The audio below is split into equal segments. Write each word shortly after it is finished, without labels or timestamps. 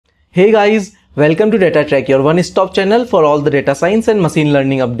Hey guys, welcome to DataTrek, your one-stop channel for all the data science and machine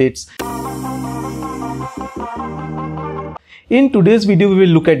learning updates. In today's video, we will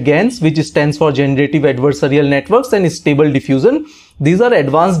look at GANs, which stands for Generative Adversarial Networks, and Stable Diffusion. These are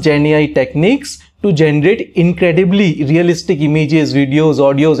advanced GenAI techniques to generate incredibly realistic images, videos,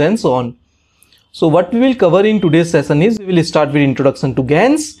 audios, and so on. So what we will cover in today's session is, we will start with introduction to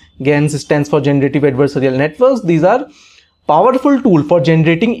GANs. GANs stands for Generative Adversarial Networks. These are powerful tool for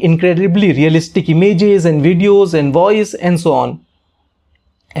generating incredibly realistic images and videos and voice and so on.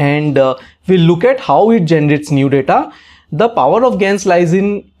 And we'll look at how it generates new data. The power of GANs lies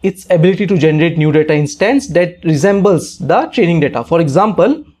in its ability to generate new data instance that resembles the training data. For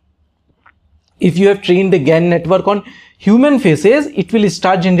example, if you have trained a GAN network on human faces, it will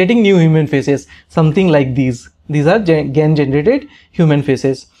start generating new human faces, something like these. These are GAN generated human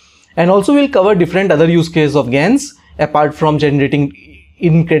faces. And also we'll cover different other use cases of GANs apart from generating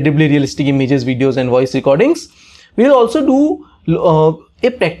incredibly realistic images, videos, and voice recordings. We'll also do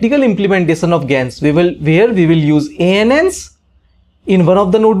a practical implementation of GANs where we will use ANNs in one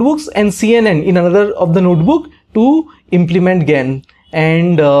of the notebooks and CNN in another of the notebook to implement GAN.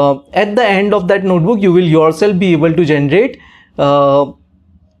 And at the end of that notebook, you will yourself be able to generate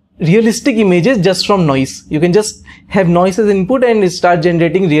realistic images just from noise. You can just have noise as input and start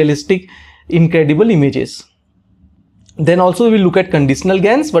generating realistic, incredible images. Then also we will look at conditional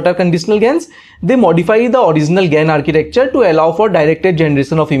GANs. What are conditional GANs? They modify the original GAN architecture to allow for directed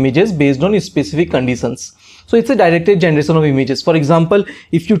generation of images based on specific conditions. So it's a directed generation of images. For example,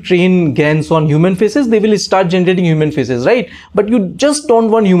 if you train GANs on human faces, they will start generating human faces, right? But you just don't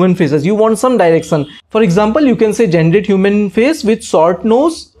want human faces. You want some direction. For example, you can say generate human face with short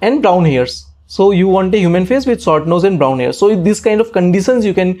nose and brown hairs. So you want a human face with short nose and brown hair. So this kind of conditions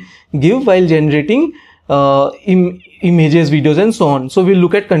you can give while generating images, videos, and so on. So we'll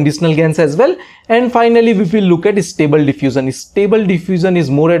look at conditional GANs as well. And finally, we will look at stable diffusion. Stable diffusion is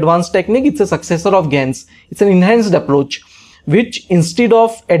more advanced technique. It's a successor of GANs. It's an enhanced approach, which instead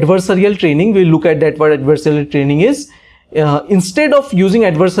of adversarial training, we'll look at that what adversarial training is. Instead of using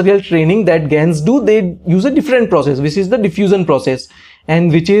adversarial training that GANs do, they use a different process, which is the diffusion process,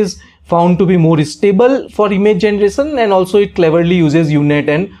 and which is found to be more stable for image generation, and also it cleverly uses UNet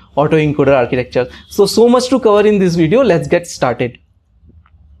and autoencoder architecture. So much to cover in this video. Let's get started.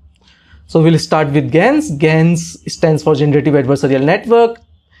 So we'll start with GANs. GANs stands for Generative Adversarial Network.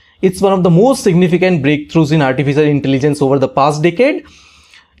 It's one of the most significant breakthroughs in artificial intelligence over the past decade.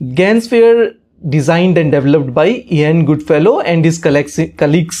 GANs were designed and developed by Ian Goodfellow and his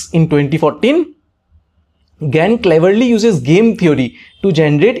colleagues in 2014. GAN cleverly uses game theory to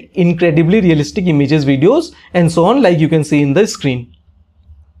generate incredibly realistic images, videos, and so on, like you can see in the screen.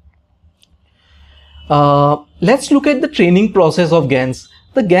 Let's look at the training process of GANs.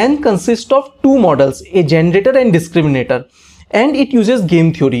 The GAN consists of two models, a generator and discriminator, and it uses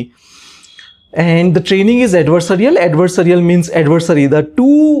game theory. And the training is adversarial. Adversarial means adversary. The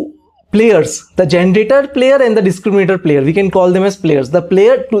two players, the generator player and the discriminator player, we can call them as players.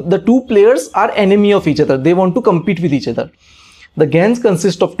 The two players are enemy of each other. They want to compete with each other. The GANs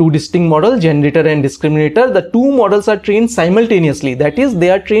consist of two distinct models, generator and discriminator. The two models are trained simultaneously. That is, they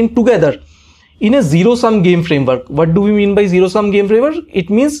are trained together in a zero-sum game framework. What do we mean by zero-sum game framework? It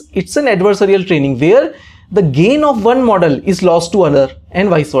means it's an adversarial training where the gain of one model is lost to other and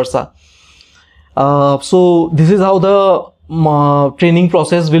vice versa. So this is how the training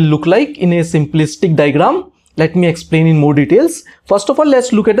process will look like in a simplistic diagram. Let me explain in more details. First of all,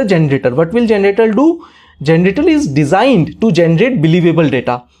 let's look at the generator. What will generator do? Generator is designed to generate believable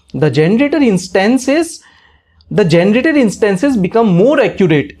data. The generator instances become more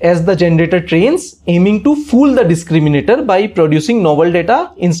accurate as the generator trains, aiming to fool the discriminator by producing novel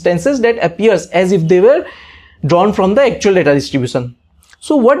data instances that appears as if they were drawn from the actual data distribution.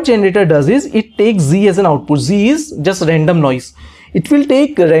 So what generator does is, it takes Z as an output. Z is just random noise. It will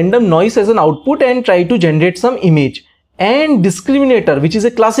take random noise as an output and try to generate some image. And discriminator, which is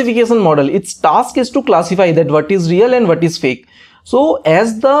a classification model, its task is to classify that what is real and what is fake. So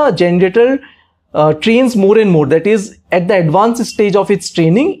as the generator trains more and more, that is at the advanced stage of its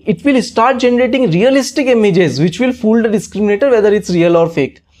training, it will start generating realistic images which will fool the discriminator whether it's real or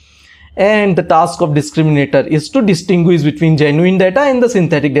fake. And the task of discriminator is to distinguish between genuine data and the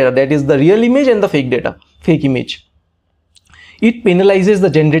synthetic data, that is the real image and the fake image. It penalizes the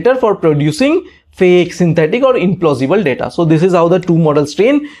generator for producing fake, synthetic, or implausible data. So this is how the two models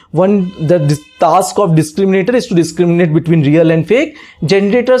train. The task of discriminator is to discriminate between real and fake.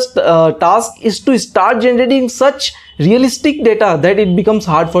 Generator's task is to start generating such realistic data that it becomes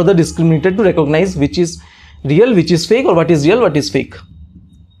hard for the discriminator to recognize which is real, which is fake, or what is real, what is fake.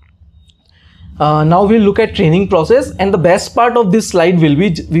 Now we'll look at training process, and the best part of this slide will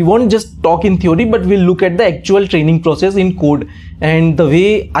be we won't just talk in theory, but we'll look at the actual training process in code. And the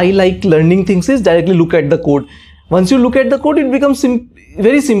way I like learning things is directly look at the code. Once you look at the code, it becomes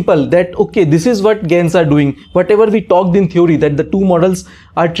very simple that okay, this is what GANs are doing. Whatever we talked in theory, that the two models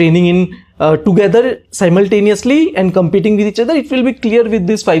are training in together simultaneously and competing with each other, it will be clear with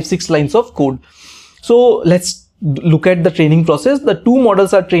these 5-6 lines of code. So let's look at the training process. The two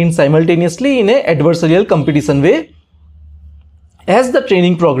models are trained simultaneously in an adversarial competition way. As the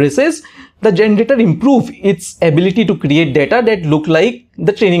training progresses, the generator improves its ability to create data that look like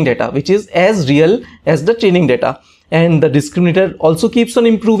the training data, which is as real as the training data. And the discriminator also keeps on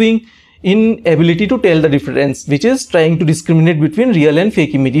improving in ability to tell the difference, which is trying to discriminate between real and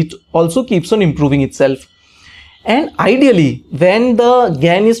fake image. It also keeps on improving itself. And ideally, when the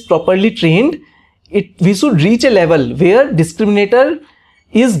GAN is properly trained, we should reach a level where discriminator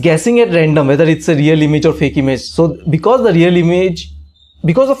is guessing at random whether it's a real image or fake image. So because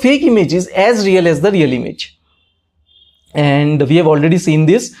a fake image is as real as the real image. And we have already seen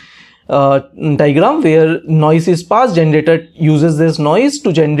this diagram where noise is passed, generator uses this noise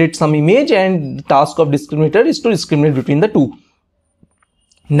to generate some image, and the task of discriminator is to discriminate between the two.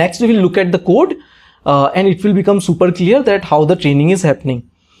 Next we will look at the code and it will become super clear that how the training is happening.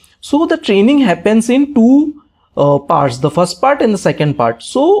 So the training happens in two parts, the first part and the second part.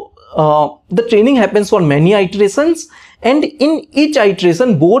 So the training happens for many iterations, and in each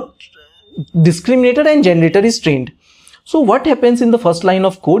iteration both discriminator and generator is trained. So what happens in the first line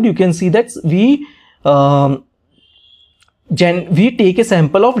of code, you can see that we take a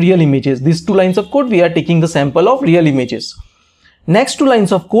sample of real images. These 2 lines of code, we are taking the sample of real images. Next 2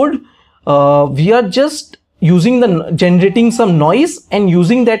 lines of code, we are just generating some noise and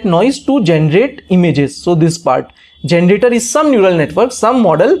using that noise to generate images. So this part, generator is some neural network, some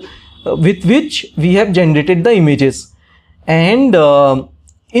model with which we have generated the images. And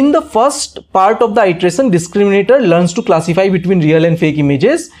in the first part of the iteration, discriminator learns to classify between real and fake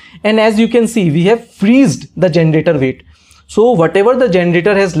images. And as you can see, we have freezed the generator weight. So whatever the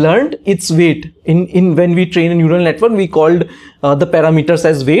generator has learned, its weight, when we train a neural network, we called the parameters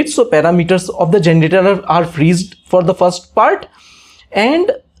as weights. So parameters of the generator are freezed for the first part.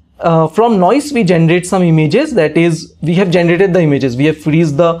 And from noise, we generate some images. That is, we have generated the images. We have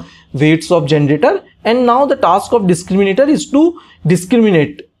freezed the weights of generator. And now the task of discriminator is to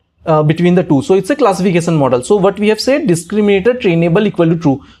discriminate between the two. So it's a classification model. So what we have said, discriminator trainable equal to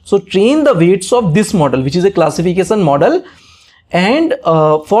true. So train the weights of this model, which is a classification model. And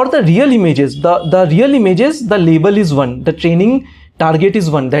for the real images, the real images, the label is 1. The training target is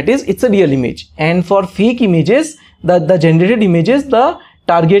 1. That is, it's a real image. And for fake images, the generated images, the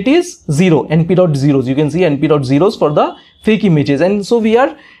target is 0, np.0s. You can see np.0s for the fake images. And so we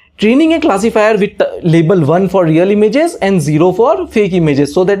are training a classifier with label 1 for real images and 0 for fake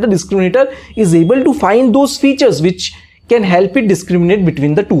images, so that the discriminator is able to find those features which can help it discriminate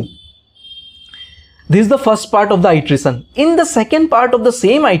between the two. This is the first part of the iteration. In the second part of the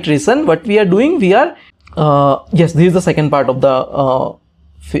same iteration, what we are doing, this is the second part of the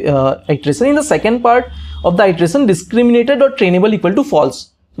iteration. In the second part of the iteration, discriminator.trainable equal to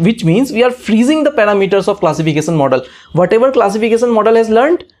false, which means we are freezing the parameters of classification model. Whatever classification model has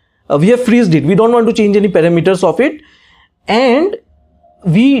learned, we have freezed it. We don't want to change any parameters of it. And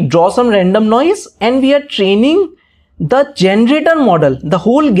we draw some random noise and we are training the generator model, the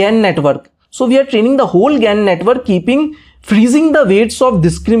whole GAN network. So we are training the whole GAN network, freezing the weights of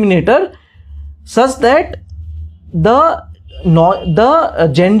discriminator such that the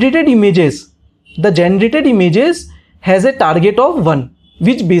generated images has a target of 1,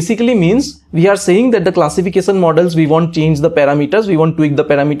 which basically means we are saying that the classification models, we won't change the parameters, we won't tweak the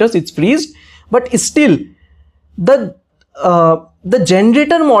parameters, it's freezed, but still the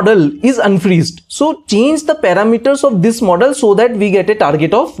generator model is unfreezed. So change the parameters of this model so that we get a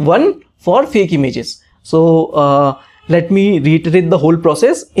target of 1 for fake images. So let me reiterate the whole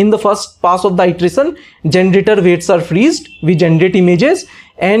process. In the first pass of the iteration, generator weights are freezed, we generate images,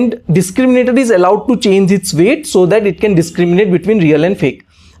 and discriminator is allowed to change its weight so that it can discriminate between real and fake.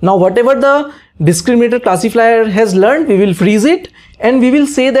 Now whatever the discriminator classifier has learned, we will freeze it and we will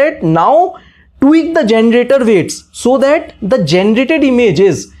say that now tweak the generator weights so that the generated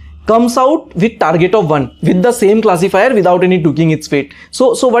images comes out with target of 1 with the same classifier without any tweaking its weight.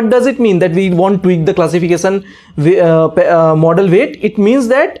 So what does it mean that we won't tweak the classification model weight? It means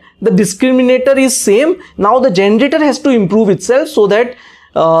that the discriminator is same. Now the generator has to improve itself so that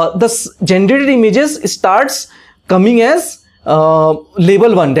the generated images starts coming as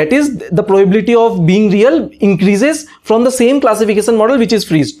label 1, that is the probability of being real increases from the same classification model which is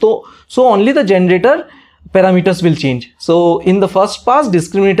freeze. So only the generator parameters will change. So in the first pass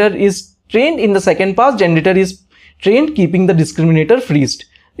discriminator is trained, in the second pass generator is trained keeping the discriminator freezed.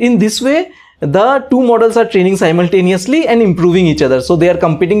 In this way the two models are training simultaneously and improving each other. So they are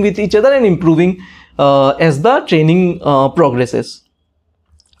competing with each other and improving as the training progresses.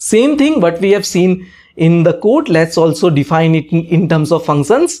 Same thing what we have seen in the code, let's also define it in terms of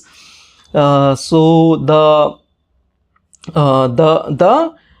functions. So the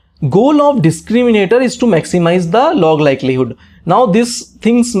goal of discriminator is to maximize the log likelihood. Now this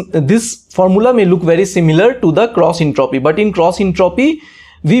formula may look very similar to the cross entropy, but in cross entropy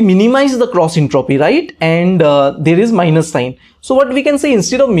we minimize the cross entropy, right? And there is minus sign. So what we can say,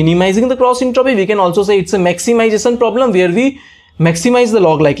 instead of minimizing the cross entropy, we can also say it's a maximization problem where we maximize the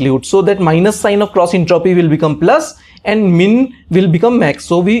log likelihood. So that minus sign of cross entropy will become plus and min will become max.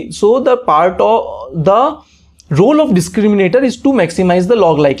 So the part of the role of discriminator is to maximize the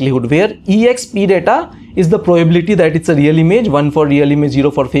log likelihood, where exp data is the probability that it's a real image, 1 for real image,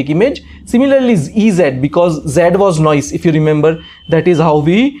 0 for fake image. Similarly ez, because z was noise, if you remember, that is how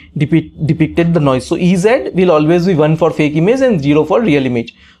we depicted the noise. So ez will always be 1 for fake image and 0 for real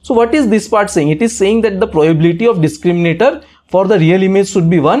image. So what is this part saying? It is saying that the probability of discriminator for the real image should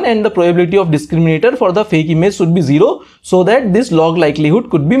be 1 and the probability of discriminator for the fake image should be 0, so that this log likelihood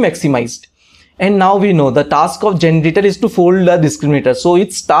could be maximized. And now we know the task of generator is to fold the discriminator. So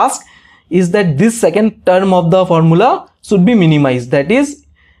its task is that this second term of the formula should be minimized. That is,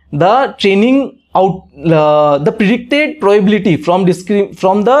 the training out, the predicted probability from the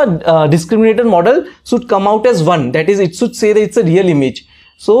discriminator model should come out as 1. That is, it should say that it's a real image.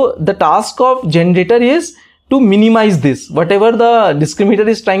 So the task of generator is to minimize this. Whatever the discriminator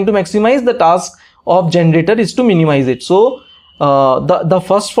is trying to maximize, the task of generator is to minimize it. So the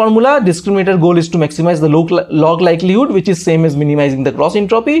first formula, discriminator goal is to maximize the log likelihood, which is same as minimizing the cross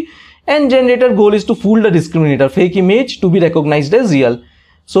entropy, and generator goal is to fool the discriminator, fake image to be recognized as real.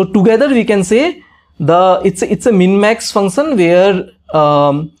 So together we can say it's a min-max function where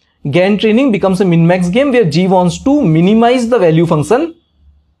GAN training becomes a min-max game, where G wants to minimize the value function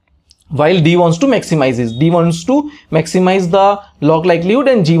while D wants to maximize it. D wants to maximize the log likelihood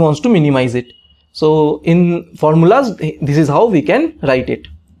and G wants to minimize it. So in formulas, this is how we can write it.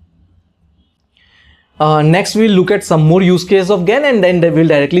 Next we'll look at some more use case of GAN, and then we'll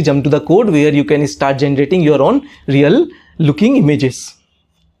directly jump to the code where you can start generating your own real looking images.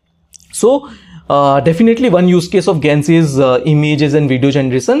 So definitely one use case of GANs is images and video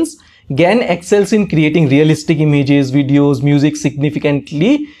generations. GAN excels in creating realistic images, videos, music,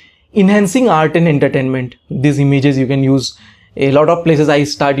 significantly enhancing art and entertainment. These images you can use a lot of places. I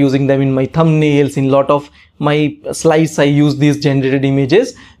start using them in my thumbnails, in lot of my slides I use these generated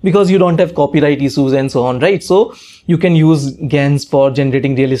images, because you don't have copyright issues and so on, right? So you can use GANs for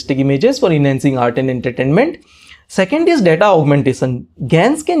generating realistic images for enhancing art and entertainment. Second is data augmentation.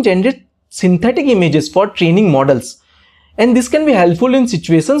 GANs can generate synthetic images for training models, and this can be helpful in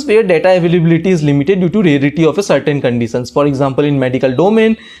situations where data availability is limited due to rarity of a certain conditions. For example, in medical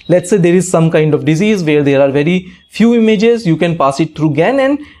domain, let's say there is some kind of disease where there are very few images, you can pass it through GAN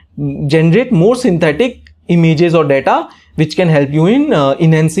and generate more synthetic images or data, which can help you in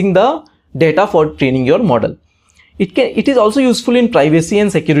enhancing the data for training your model. It is also useful in privacy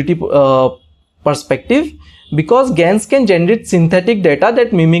and security perspective, because GANs can generate synthetic data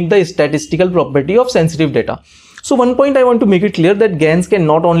that mimic the statistical property of sensitive data. So one point I want to make it clear, that GANs can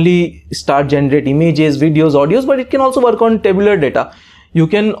not only start generate images, videos, audios, but it can also work on tabular data. You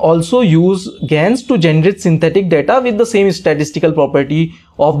can also use GANs to generate synthetic data with the same statistical property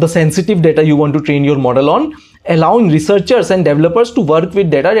of the sensitive data you want to train your model on, allowing researchers and developers to work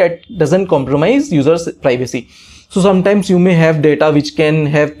with data that doesn't compromise users' privacy. So sometimes you may have data which can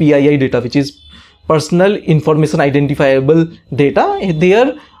have PII data, which is personal information identifiable data.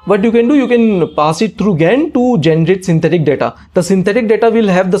 There, what you can do, you can pass it through GAN to generate synthetic data. The synthetic data will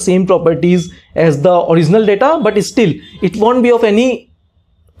have the same properties as the original data, but still it won't be of any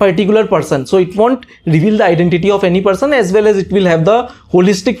particular person. So it won't reveal the identity of any person, as well as it will have the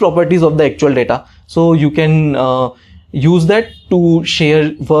holistic properties of the actual data. So you can use that to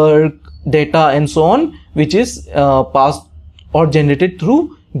share work, data and so on, which is passed or generated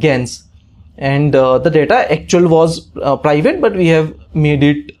through GANs. And the data actual was private, but we have made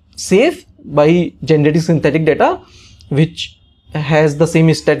it safe by generating synthetic data which has the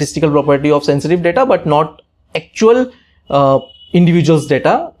same statistical property of sensitive data, but not actual individuals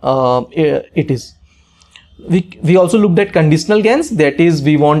data it is. we also looked at conditional GANs. That is,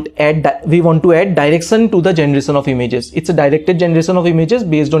 we want to add direction to the generation of images. It's a directed generation of images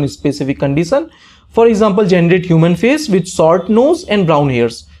based on a specific condition. For example, generate human face with short nose and brown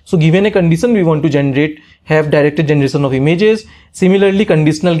hairs. So given a condition, we want to have directed generation of images. Similarly,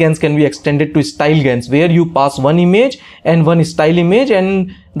 conditional GANs can be extended to style GANs, where you pass one image and one style image,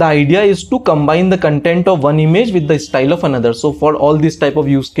 and the idea is to combine the content of one image with the style of another. So for all these type of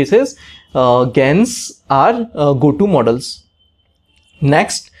use cases, GANs are go-to models.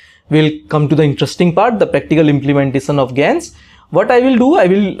 Next, we'll come to the interesting part, the practical implementation of GANs. What I will do,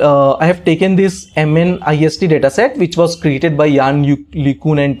 I have taken this MNIST dataset, which was created by Jan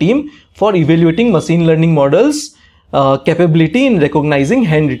LeCun and team for evaluating machine learning models capability in recognizing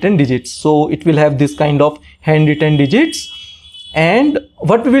handwritten digits. So it will have this kind of handwritten digits, and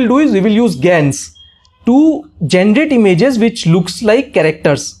what we will do is we will use GANs to generate images which looks like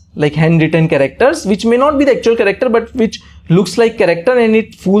characters, like handwritten characters, which may not be the actual character but which looks like character, and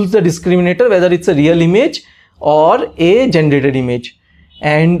it fools the discriminator whether it's a real image or a generated image.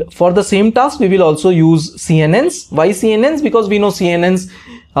 And for the same task, we will also use CNNs. Why CNNs? Because we know CNNs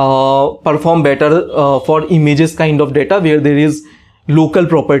perform better for images kind of data where there is local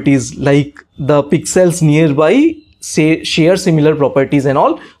properties, like the pixels nearby share similar properties and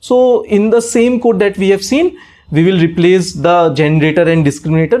all. So in the same code that we have seen, we will replace the generator and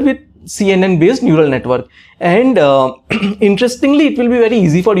discriminator with CNN based neural network. And interestingly, it will be very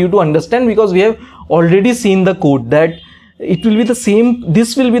easy for you to understand, because we have already seen the code that it will be the same.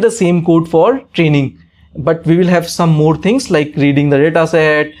 This will be the same code for training, but we will have some more things like reading the data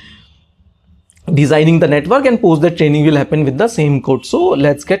set, designing the network, and post that training will happen with the same code. So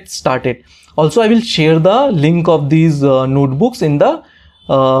let's get started. Also, I will share the link of these notebooks in the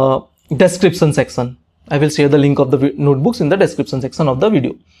description section. I will share the link of the notebooks in the description section of the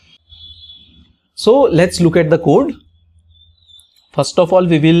video. So let's look at the code. First of all,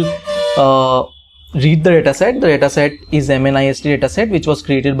 we will read the dataset. The dataset is MNIST dataset, which was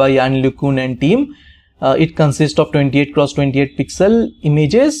created by Jan LeCun and team. It consists of 28 x 28 pixel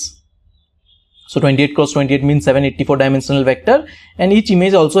images. So 28 x 28 means 784 dimensional vector, and each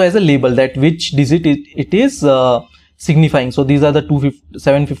image also has a label that which digit it is signifying. So these are the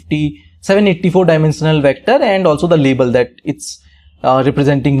 784 dimensional vector, and also the label that it's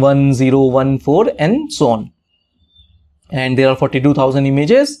representing 1, 0, 1, 4 and so on. And there are 42,000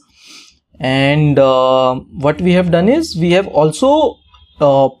 images. And what we have done is we have also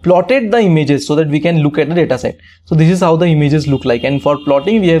plotted the images so that we can look at the data set. So this is how the images look like, and for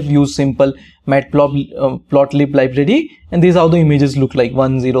plotting we have used simple matplotlib library, and this is how the images look like: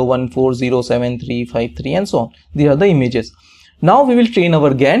 1, 0, 1, 4, 0, 7, 3, 5, 3 and so on. These are the images. Now we will train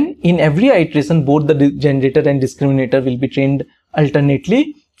our GAN. In every iteration, both the generator and discriminator will be trained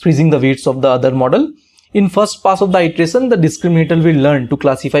alternately, freezing the weights of the other model. In first pass of the iteration, the discriminator will learn to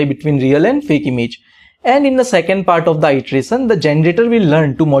classify between real and fake image. And in the second part of the iteration, the generator will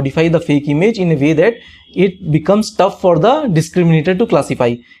learn to modify the fake image in a way that it becomes tough for the discriminator to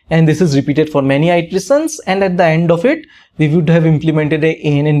classify. And this is repeated for many iterations, and at the end of it, we would have implemented a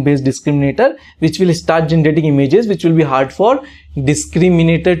ANN based discriminator, which will start generating images which will be hard for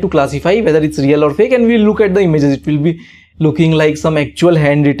discriminator to classify whether it's real or fake. And we'll look at the images. It will be looking like some actual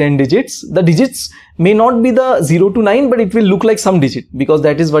handwritten digits. The digits may not be the 0 to 9, but it will look like some digit, because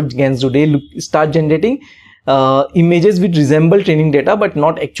that is what GANs do. They start generating images which resemble training data but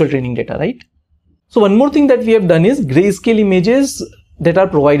not actual training data, right? So one more thing that we have done is grayscale images that are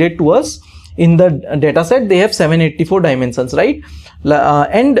provided to us in the dataset. They have 784 dimensions, right?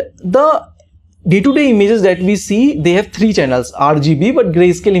 And the day-to-day images that we see, they have 3 channels RGB, but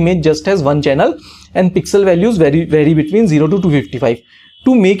grayscale image just has 1 channel, and pixel values vary between 0 to 255.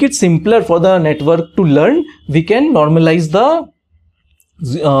 To make it simpler for the network to learn, we can normalize the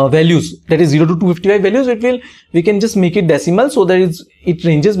values, that is 0 to 255 values. We can just make it decimal, so that it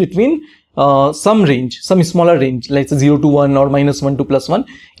ranges between some smaller range, like 0 to 1 or -1 to +1.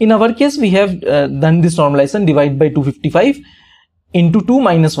 In our case, we have done this normalization, divide by 255 into 2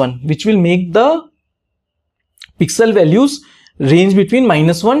 minus 1, which will make the pixel values range between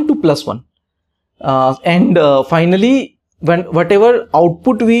 -1 to +1. Finally, whatever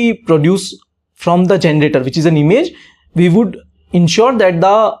output we produce from the generator, which is an image, we would ensure that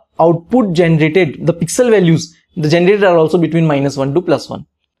the output generated, the pixel values, the generator are also between -1 to +1.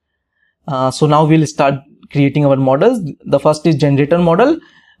 So now we'll start creating our models. The first is generator model.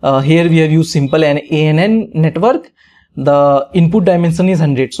 Here we have used simple ANN network. The input dimension is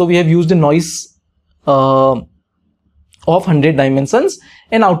 100. So we have used a noise of 100 dimensions,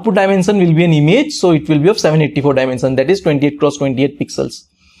 and output dimension will be an image. So it will be of 784 dimensions, that is 28 x 28 pixels.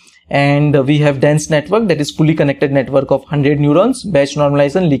 And we have dense network, that is fully connected network of 100 neurons, batch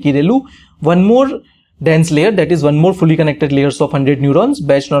normalized and leaky ReLU. One more dense layer, that is one more fully connected layers of 100 neurons,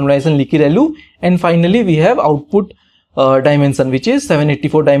 batch normalized and leaky ReLU. And finally we have output dimension, which is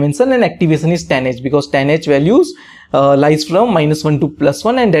 784 dimension, and activation is 10H, because 10H values lies from -1 to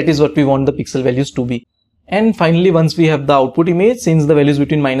 +1, and that is what we want the pixel values to be. And finally, once we have the output image, since the values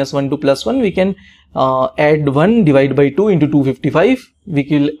between -1 to +1, we can add 1 divide by 2 into 255. We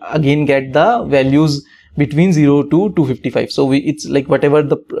will again get the values between 0 to 255. So it's like whatever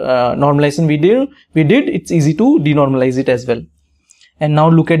the normalization we did, it's easy to denormalize it as well. And now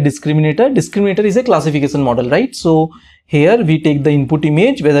look at discriminator. Discriminator is a classification model, right? So here we take the input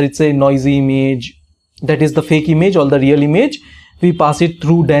image, whether it's a noisy image, that is the fake image, or the real image. We pass it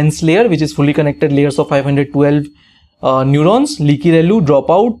through dense layer, which is fully connected layers of 512 neurons, leaky ReLU,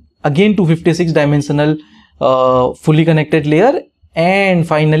 dropout, again 256 dimensional fully connected layer, and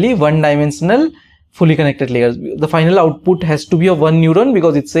finally one dimensional fully connected layers. The final output has to be of 1 neuron,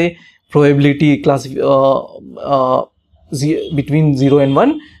 because it's a probability between 0 and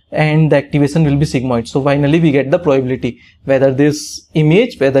 1, and the activation will be sigmoid. So finally we get the probability whether this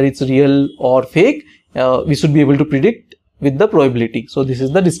image, whether it's real or fake, we should be able to predict with the probability. So this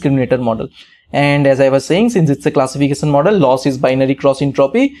is the discriminator model. And as I was saying, since it's a classification model, loss is binary cross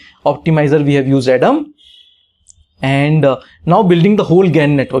entropy. Optimizer, we have used Adam. And now building the whole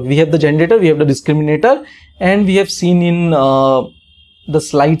GAN network, we have the generator, we have the discriminator, and we have seen in the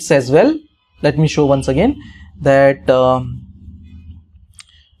slides as well. Let me show once again that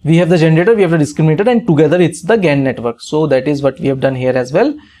we have the generator, we have the discriminator, and together it's the GAN network. So that is what we have done here as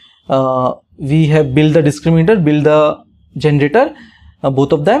well. We have built the discriminator, build the generator,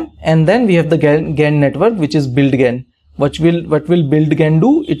 both of them, and then we have the GAN network, which is build GAN. What will build GAN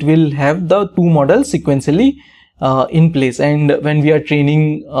do? It will have the two models sequentially in place, and when we are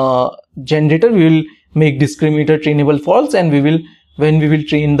training generator, we will make discriminator trainable false, and when we will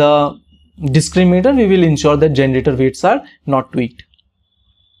train the discriminator, we will ensure that generator weights are not tweaked.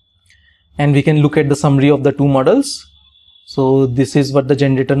 And we can look at the summary of the two models. So this is what the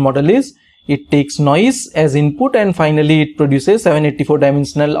generator model is. It takes noise as input, and finally it produces 784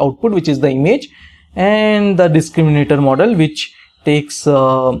 dimensional output, which is the image. And the discriminator model, which takes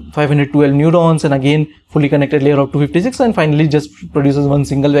 512 neurons and again fully connected layer of 256, and finally just produces one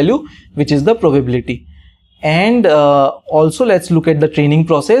single value, which is the probability. And also let's look at the training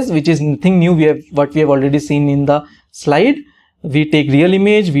process, which is nothing new. What we have already seen in the slide. We take real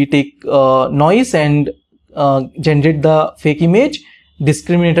image, we take noise, and generate the fake image.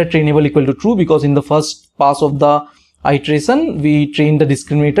 Discriminator trainable equal to true, because in the first pass of the iteration we train the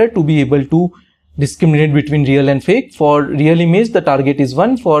discriminator to be able to discriminate between real and fake. For real image the target is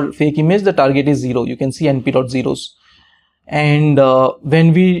 1, for fake image the target is 0. You can see np.zeros. And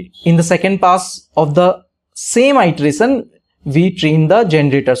when we in the second pass of the same iteration we train the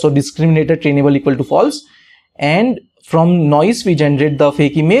generator, so discriminator trainable equal to false, and from noise we generate the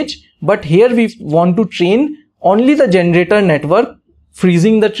fake image. But here we want to train only the generator network,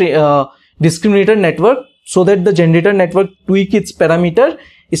 freezing the discriminator network, so that the generator network tweak its parameter,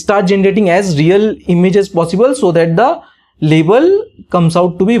 start generating as real image as possible, so that the label comes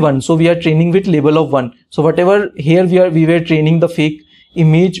out to be 1. So we are training with label of 1. So whatever here we were training the fake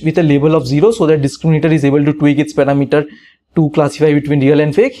image with a label of 0, so that discriminator is able to tweak its parameter to classify between real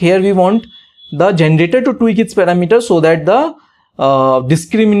and fake. Here we want the generator to tweak its parameter, so that the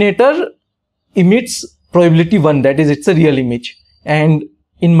discriminator emits probability 1, that is it's a real image. And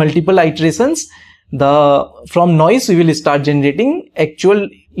in multiple iterations, from noise we will start generating actual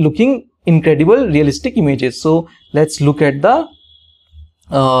looking incredible realistic images. So let's look at the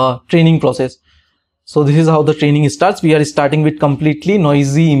training process. So this is how the training starts. We are starting with completely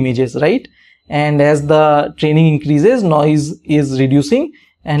noisy images, right? And as the training increases, noise is reducing.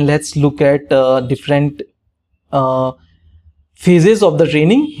 And let's look at different phases of the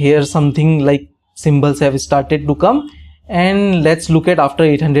training. Here something like symbols have started to come. And let's look at after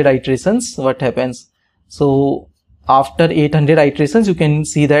 800 iterations what happens. So after 800 iterations you can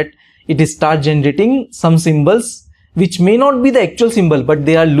see that it starts generating some symbols which may not be the actual symbol, but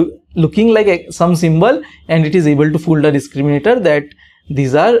they are looking like some symbol, and it is able to fool the discriminator that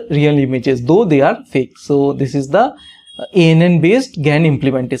these are real images though they are fake. So this is the ANN based GAN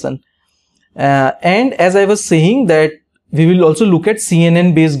implementation. And as I was saying that we will also look at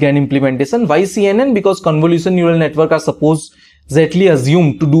CNN based GAN implementation. Why CNN? Because convolution neural network are supposedly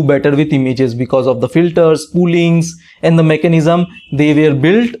assumed to do better with images because of the filters, spoolings, and the mechanism they were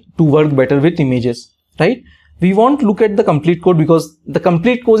built to work better with images, right? We won't look at the complete code because the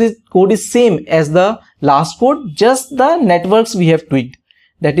complete code is same as the last code, just the networks we have tweaked.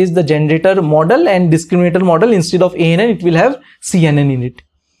 that is the generator model and discriminator model. Instead of ANN, it will have CNN in it.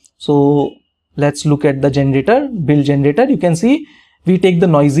 So let's look at the generator, build generator. You can see we take the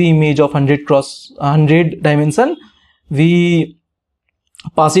noisy image of 100 cross 100 dimension, we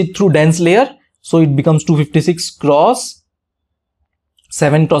pass it through dense layer, so it becomes 256 cross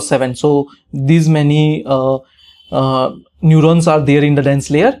 7 cross 7. So these many neurons are there in the dense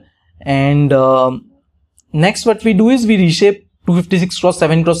layer. And next what we do is we reshape 256 cross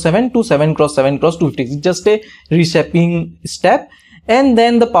 7 cross 7 to 7 cross 7 cross 256. It's just a reshaping step. And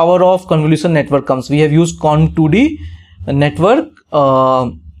then the power of convolution network comes. We have used Con2D network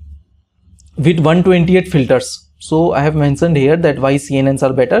with 128 filters. So I have mentioned here that why CNNs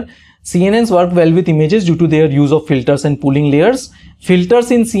are better. CNNs work well with images due to their use of filters and pooling layers.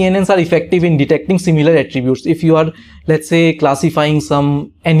 Filters in CNNs are effective in detecting similar attributes. If you are, let's say, classifying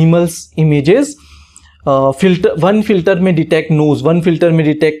some animals images, one filter may detect nose, one filter may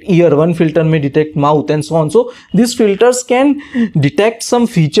detect ear, one filter may detect mouth, and so on. So these filters can detect some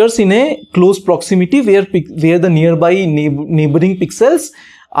features in a close proximity where the nearby neighboring pixels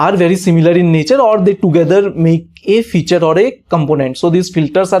are very similar in nature, or they together make a feature or a component. So these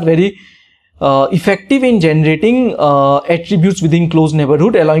filters are very effective in generating attributes within close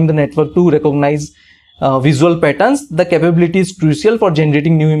neighborhood, allowing the network to recognize visual patterns. The capability is crucial for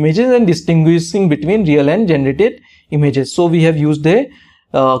generating new images and distinguishing between real and generated images. So we have used a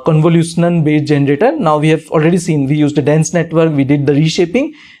convolutional based generator. Now we have already seen we used a dense network, we did the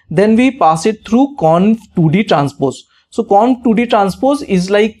reshaping, then we pass it through Con2D transpose. So Con2D transpose is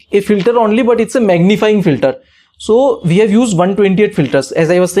like a filter only, but it's a magnifying filter. So we have used 128 filters. As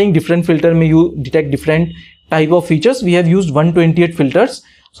I was saying, different filter may detect different type of features. We have used 128 filters.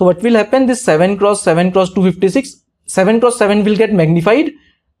 So what will happen, this 7 cross 7 cross 256, 7 cross 7 will get magnified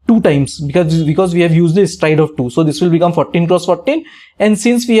 2 times because we have used the stride of 2. So this will become 14 cross 14. And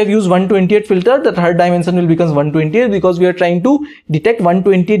since we have used 128 filter, the third dimension will become 128 because we are trying to detect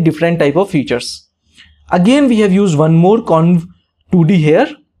 128 different type of features. Again, we have used one more Con2D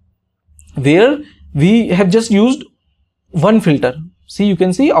here, where we have just used one filter. See, you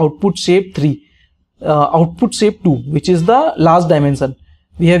can see output shape 3, output shape 2, which is the last dimension.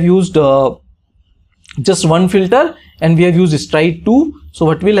 We have used just one filter and we have used stride 2. So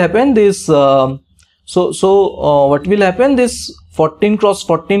what will happen, this what will happen, this 14 cross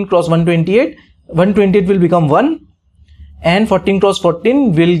 128 will become 1, and 14 cross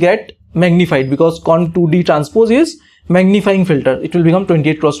 14 will get magnified because Con2D transpose is magnifying filter. It will become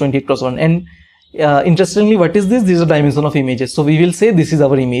 28 cross 1. And interestingly, what is this? This is a dimension of images. So we will say this is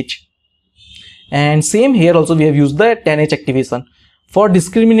our image. And same here also we have used the 10H activation. For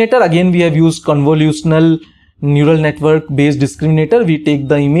discriminator, again we have used convolutional neural network based discriminator. We take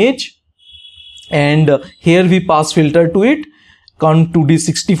the image and here we pass filter to it. Con2D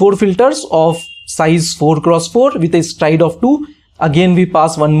 64 filters of size 4 cross 4 with a stride of 2. Again we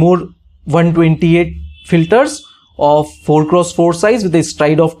pass one more 128 filters of 4 cross 4 size with a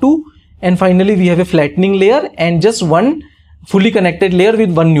stride of 2. And finally we have a flattening layer and just one fully connected layer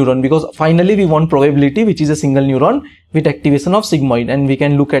with one neuron, because finally we want probability, which is a single neuron with activation of sigmoid. And we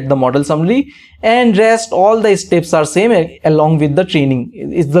can look at the model summary, and rest all the steps are same along with the training.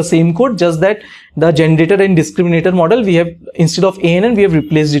 It's the same code, just that the generator and discriminator model, we have, instead of ANN, we have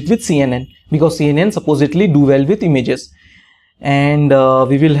replaced it with CNN, because CNN supposedly do well with images. And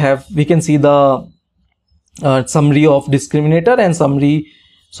we can see the summary of discriminator and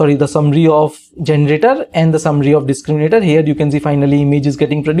the summary of generator and the summary of discriminator. Here you can see finally image is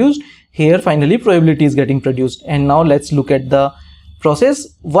getting produced. Here finally probability is getting produced. And now let's look at the process.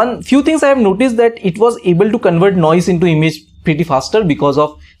 Few things I have noticed, that it was able to convert noise into image pretty faster because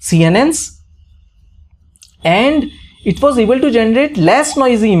of CNNs, and it was able to generate less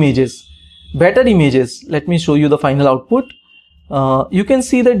noisy images, better images. Let me show you the final output. You can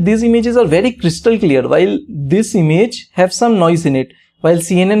see that these images are very crystal clear, while this image have some noise in it, while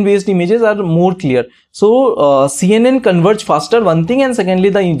CNN based images are more clear. So CNN converge faster, one thing, and secondly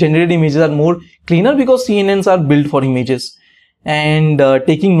the generated images are more cleaner because CNNs are built for images. And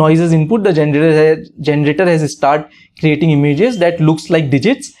taking noise as input, the generator has started creating images that looks like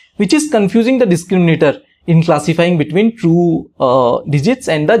digits, which is confusing the discriminator in classifying between true digits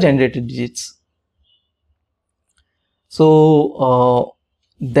and the generated digits. So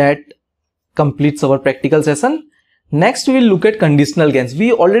that completes our practical session. Next we will look at conditional GANs.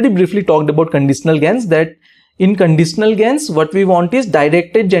 We already briefly talked about conditional GANs, that in conditional GANs what we want is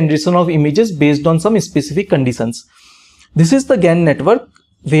directed generation of images based on some specific conditions. This is the GAN network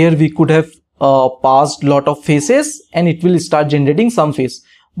where we could have passed lot of faces and it will start generating some face.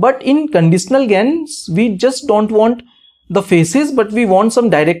 But in conditional GANs we just don't want the faces, but we want some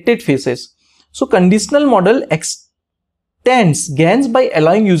directed faces. So conditional model extends GANs by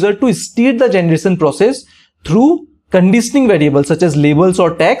allowing user to steer the generation process through conditioning variables such as labels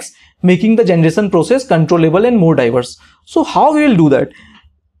or tags, making the generation process controllable and more diverse. So how we will do that?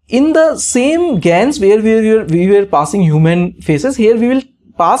 In the same GANs where we were passing human faces, here we will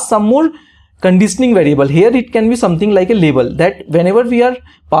pass some more conditioning variable. Here it can be something like a label, that whenever we are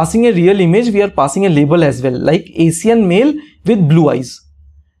passing a real image, we are passing a label as well, like Asian male with blue eyes.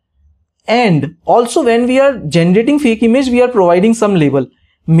 And also when we are generating fake image, we are providing some label,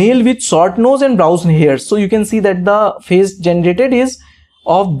 male with short nose and brown hairs. So you can see that the face generated is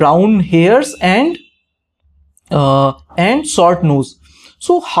of brown hairs and short nose.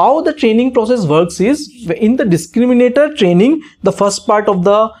 So how the training process works is, in the discriminator training, the first part of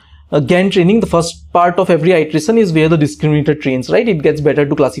the GAN training, the first part of every iteration is where the discriminator trains, right? It gets better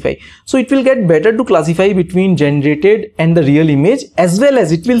to classify. So it will get better to classify between generated and the real image, as well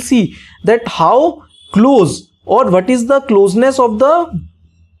as it will see that how close or what is the closeness of the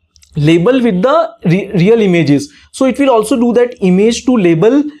label with the real images. So it will also do that image to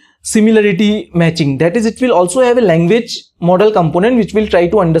label similarity matching. That is, it will also have a language model component which will try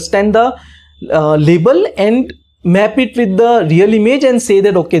to understand the label and map it with the real image and say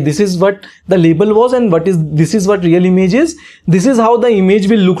that, okay, this is what the label was and this is what real image is. This is how the image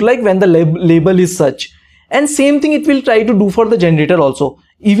will look like when the label is such. And same thing it will try to do for the generator also.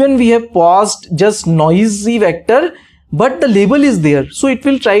 Even we have paused just noisy vector, but the label is there. So it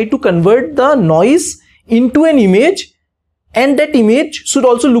will try to convert the noise into an image, and that image should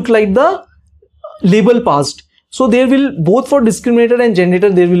also look like the label passed. So there will, both for discriminator and generator,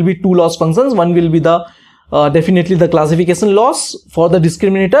 there will be two loss functions. One will be the definitely the classification loss for the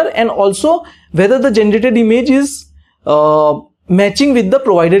discriminator, and also whether the generated image is matching with the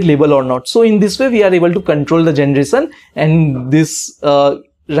provided label or not. So in this way we are able to control the generation, and this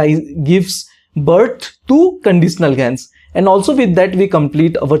gives birth to conditional GANs. And also with that we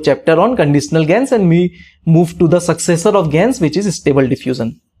complete our chapter on conditional GANs, and we move to the successor of GANs, which is stable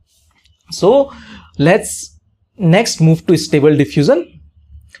diffusion. So let's next move to stable diffusion.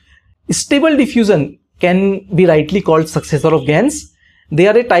 Stable diffusion can be rightly called successor of GANs. They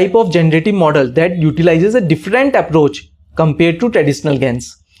are a type of generative model that utilizes a different approach compared to traditional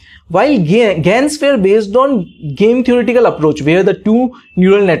GANs. While GANs were based on game theoretical approach, where the two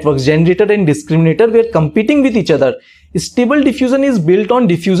neural networks, generator and discriminator, were competing with each other, stable diffusion is built on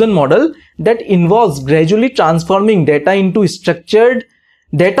diffusion model that involves gradually transforming data into structured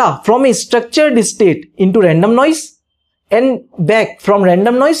data from a structured state into random noise, and back from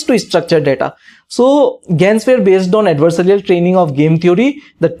random noise to structured data. So GANs were based on adversarial training of game theory.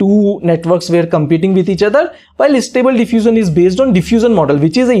 The two networks were competing with each other, while stable diffusion is based on diffusion model,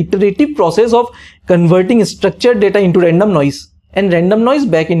 which is an iterative process of converting structured data into random noise and random noise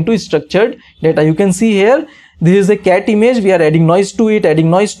back into structured data. You can see here, this is a cat image. We are adding noise to it, adding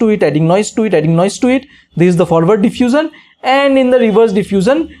noise to it, adding noise to it, adding noise to it. This is the forward diffusion, and in the reverse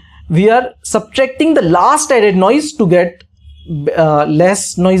diffusion, we are subtracting the last added noise to get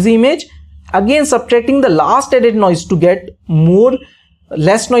less noisy image, again subtracting the last added noise to get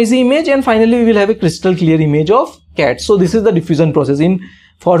less noisy image, and finally we will have a crystal clear image of cat. So this is the diffusion process. In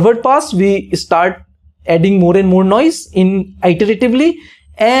forward pass, we start adding more and more noise iteratively,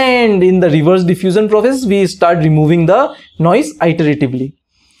 and in the reverse diffusion process we start removing the noise iteratively.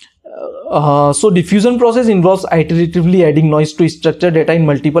 So diffusion process involves iteratively adding noise to structured data in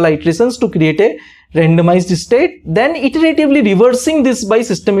multiple iterations to create a randomized state, then iteratively reversing this by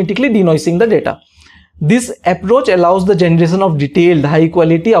systematically denoising the data. This approach allows the generation of detailed, high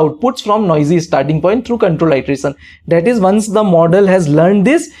quality outputs from noisy starting point through control iteration. That is, once the model has learned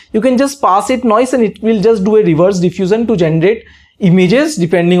this, you can just pass it noise and it will just do a reverse diffusion to generate images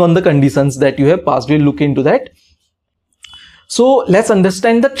depending on the conditions that you have passed. We'll look into that. So let's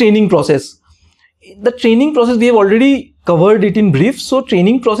understand the training process. The training process, we have already covered it in brief. So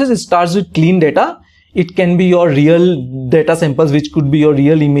training process starts with clean data. It can be your real data samples, which could be your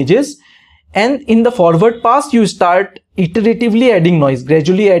real images. And in the forward pass, you start iteratively adding noise,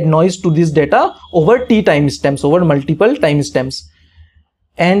 gradually add noise to this data over t timestamps, over multiple timestamps.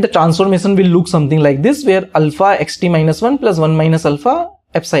 And the transformation will look something like this, where alpha xt minus 1 plus 1 minus alpha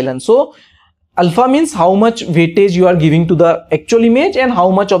epsilon. So alpha means how much weightage you are giving to the actual image and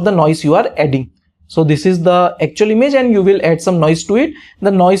how much of the noise you are adding. So this is the actual image and you will add some noise to it.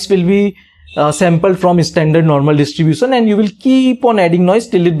 The noise will be sampled from standard normal distribution, and you will keep on adding noise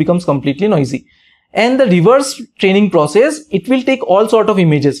till it becomes completely noisy. And the reverse training process, it will take all sort of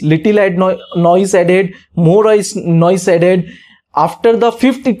images, little noise added, more noise added, after the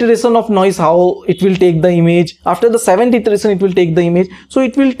 5th iteration of noise, how it will take the image, after the 7th iteration it will take the image. So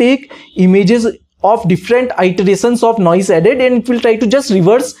it will take images of different iterations of noise added, and it will try to just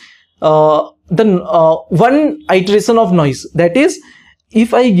reverse one iteration of noise. That is,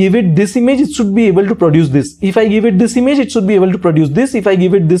 if I give it this image, it should be able to produce this. If I give it this image, it should be able to produce this. If I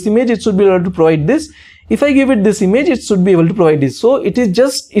give it this image, it should be able to provide this. If I give it this image, it should be able to provide this. So it is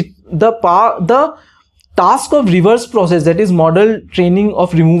just the task of reverse process, that is model training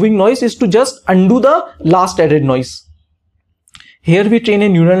of removing noise, is to just undo the last added noise. Here we train a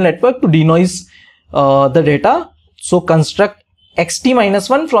neural network to denoise the data. So construct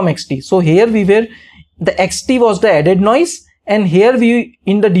xt-1 from xt. So here the xt was the added noise, and here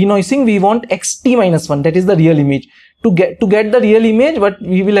in the denoising we want xt-1, that is the real image. To get the real image, what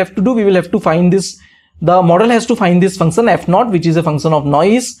we will have to do, we will have to find this, the model has to find this function f0, which is a function of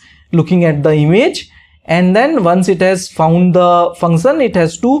noise looking at the image. And then once it has found the function, it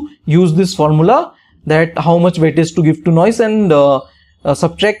has to use this formula, that how much weightage to give to noise, and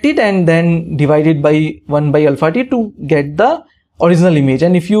subtract it and then divide it by 1 by alpha t to get the original image.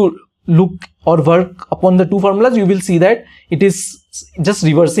 And if you look or work upon the two formulas, you will see that it is just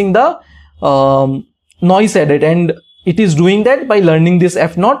reversing the noise added, and it is doing that by learning this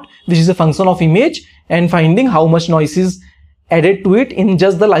f0, which is a function of image, and finding how much noise is added to it in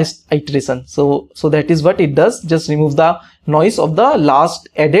just the last iteration. So that is what it does, just remove the noise of the last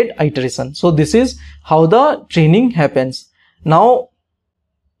added iteration. So this is how the training happens. Now,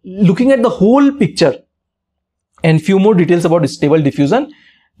 looking at the whole picture and few more details about stable diffusion,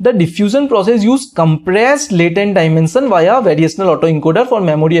 the diffusion process uses compressed latent dimension via variational autoencoder for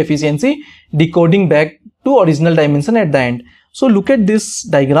memory efficiency, decoding back to original dimension at the end. So look at this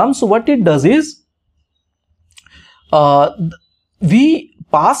diagram. So what it does is, we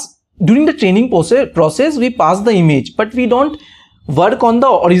pass, during the training process, we pass the image, but we don't work on the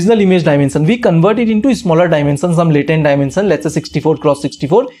original image dimension. We convert it into smaller dimension, some latent dimension, let's say 64 cross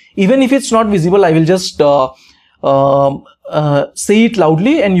 64. Even if it's not visible, I will just say it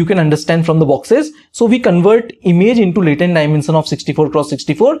loudly and you can understand from the boxes. So we convert image into latent dimension of 64 cross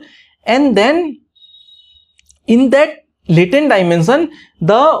 64, and then in that latent dimension,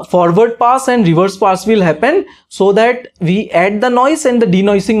 the forward pass and reverse pass will happen, so that we add the noise and the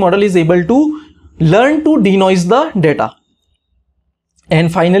denoising model is able to learn to denoise the data.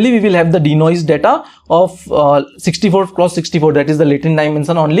 And finally, we will have the denoised data of 64 cross 64, that is the latent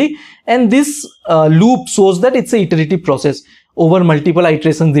dimension only. And this loop shows that it's an iterative process. Over multiple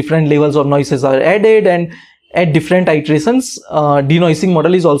iterations, different levels of noises are added, and at different iterations, denoising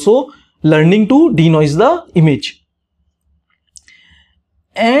model is also learning to denoise the image.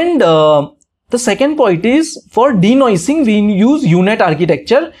 And the second point is, for denoising we use UNet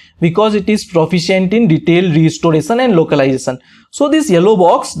architecture because it is proficient in detailed restoration and localization. So this yellow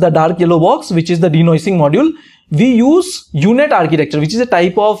box, the dark yellow box, which is the denoising module, we use UNet architecture, which is a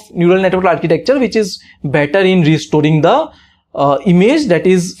type of neural network architecture which is better in restoring the image, that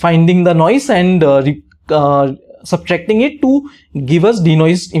is finding the noise and subtracting it to give us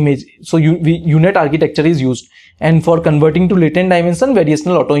denoised image. So UNet architecture is used. And for converting to latent dimension,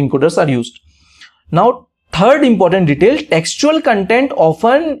 variational autoencoders are used. Now, third important detail, textual content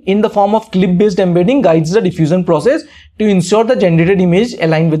often in the form of clip-based embedding guides the diffusion process to ensure the generated image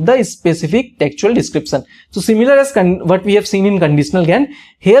aligned with the specific textual description. So similar as what we have seen in conditional GAN,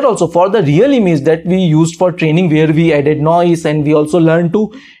 here also for the real image that we used for training, where we added noise and we also learned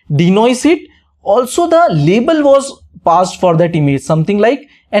to denoise it, also the label was passed for that image, something like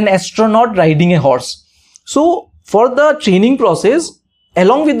an astronaut riding a horse. So for the training process,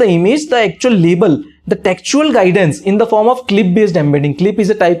 along with the image, the actual label, the textual guidance in the form of clip-based embedding. Clip is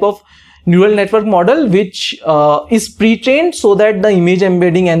a type of neural network model which is pre-trained so that the image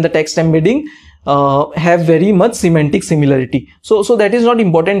embedding and the text embedding have very much semantic similarity. So that is not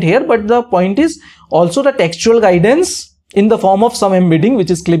important here, but the point is also the textual guidance in the form of some embedding, which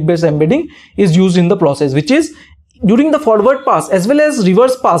is clip-based embedding, is used in the process, which is during the forward pass as well as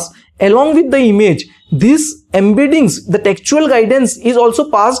reverse pass along with the image. These embeddings, the textual guidance is also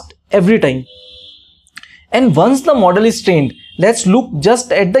passed every time. And once the model is trained, let's look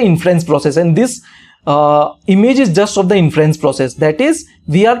just at the inference process. And this image is just of the inference process. That is,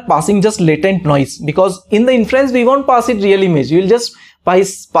 we are passing just latent noise, because in the inference we won't pass it real image. We will just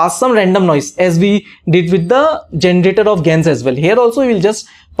pass some random noise, as we did with the generator of GANs as well. Here also we will just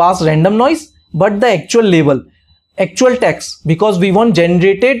pass random noise, but the actual label, actual text, because we want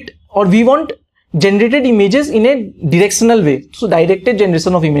generated images in a directional way. So directed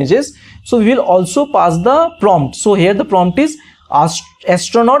generation of images. So we will also pass the prompt. So here the prompt is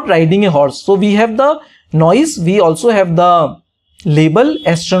astronaut riding a horse. So we have the noise, we also have the label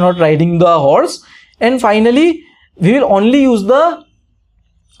astronaut riding the horse. And finally, we will only use the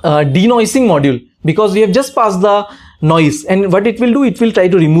denoising module, because we have just passed the noise, and what it will do, it will try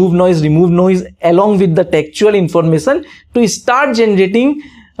to remove noise along with the textual information to start generating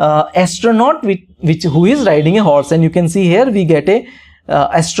astronaut who is riding a horse. And you can see here we get a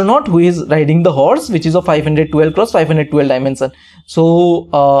astronaut who is riding the horse, which is of 512 cross 512 dimension. So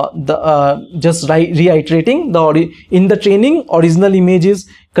just reiterating, in the training, original image is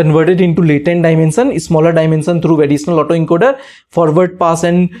converted into latent dimension, smaller dimension, through additional autoencoder. Forward pass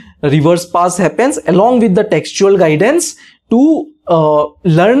and reverse pass happens along with the textual guidance to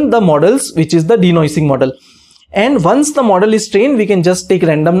learn the models, which is the denoising model. And once the model is trained, we can just take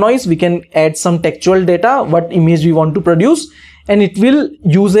random noise, we can add some textual data, what image we want to produce, and it will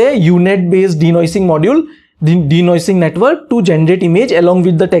use a UNet based denoising module, denoising network, to generate image along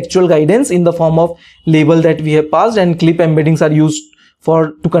with the textual guidance in the form of label that we have passed, and clip embeddings are used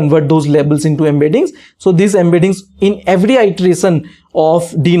to convert those labels into embeddings. So these embeddings, in every iteration of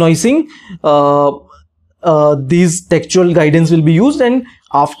denoising, these textual guidance will be used, and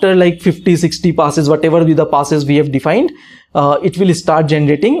after like 50-60 passes, whatever be the passes we have defined, it will start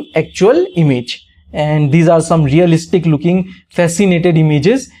generating actual image. And these are some realistic looking fascinated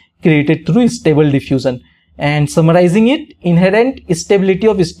images created through Stable Diffusion. And summarizing it, inherent stability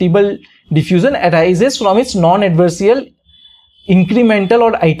of Stable Diffusion arises from its non-adversarial, incremental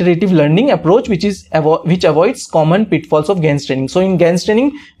or iterative learning approach, which avoids common pitfalls of GANs training. So in GANs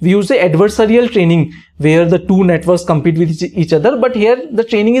training, we use the adversarial training where the two networks compete with each other, but here the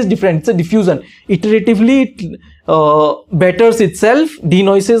training is different. It's a diffusion. Iteratively, it betters itself,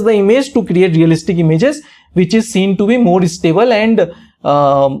 denoises the image to create realistic images, which is seen to be more stable and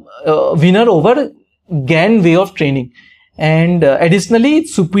winner over GAN way of training. And additionally,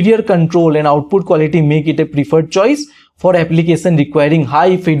 superior control and output quality make it a preferred choice for application requiring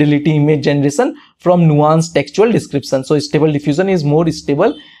high fidelity image generation from nuanced textual description. So Stable Diffusion is more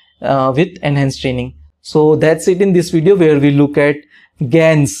stable with enhanced training. So that's it in this video, where we look at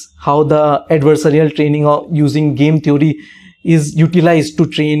GANs, how the adversarial training using game theory is utilized to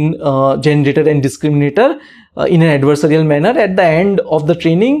train generator and discriminator in an adversarial manner. At the end of the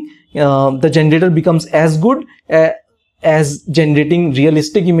training, the generator becomes as good as generating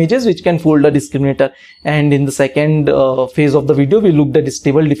realistic images which can fool the discriminator. And in the second phase of the video, we looked at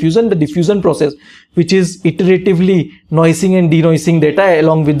Stable Diffusion, the diffusion process, which is iteratively noising and denoising data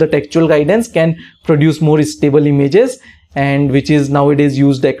along with the textual guidance, can produce more stable images, and which is nowadays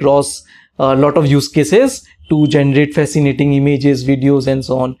used across a lot of use cases to generate fascinating images, videos, and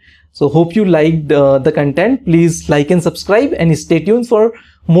so on. So hope you liked the content. Please like and subscribe, and stay tuned for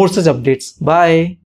more such updates. Bye.